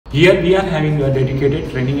Here we are having a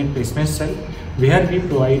dedicated training and placement cell where we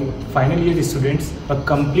provide final year students a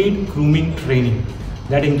complete grooming training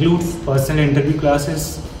that includes personal interview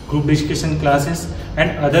classes, group discussion classes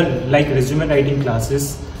and other like resume writing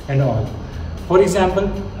classes and all. For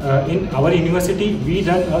example, in our university we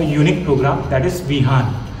run a unique program that is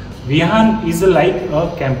Vihan. Vihan is like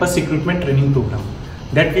a campus recruitment training program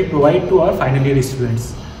that we provide to our final year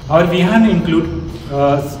students. Our Vihan include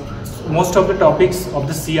most of the topics of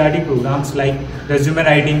the CRD programs like resume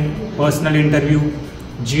writing, personal interview,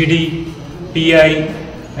 GD, PI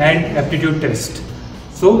and aptitude test.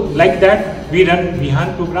 So like that we run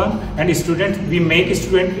Vihan program and students, we make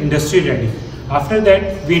student industry ready. After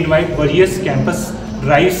that we invite various campus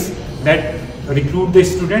drives that recruit the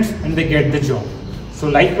students and they get the job. So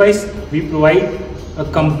likewise we provide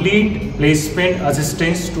a complete placement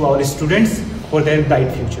assistance to our students for their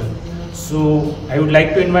bright future. So I would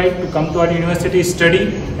like to invite to come to our university,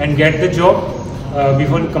 study and get the job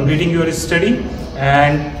before completing your study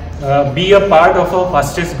and be a part of our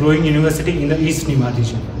fastest growing university in the East Nimad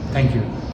region. Thank you.